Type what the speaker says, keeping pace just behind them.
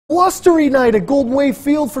Blustery night at Golden Wave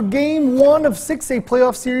Field for Game 1 of 6A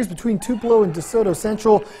playoff series between Tupelo and Desoto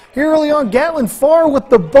Central. Here early on, Gatlin Farr with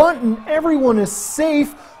the bunt, and everyone is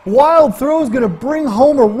safe. Wild throw is going to bring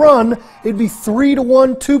home a run. It'd be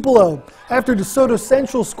 3-1 Tupelo. After Desoto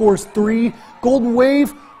Central scores 3, Golden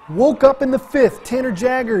Wave woke up in the 5th. Tanner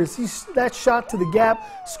Jaggers, that shot to the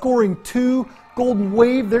gap, scoring 2. Golden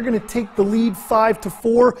Wave, they're going to take the lead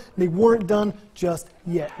 5-4. They weren't done just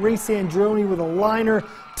yet. Ray Sandroni with a liner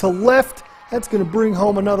to left. That's going to bring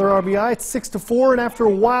home another RBI. It's 6-4, and after a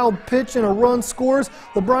wild pitch and a run scores,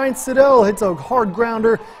 LeBron Siddell hits a hard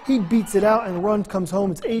grounder. He beats it out, and the run comes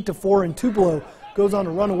home. It's 8-4, and Tupelo goes on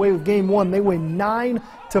to run away with Game 1. They win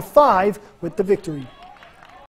 9-5 with the victory.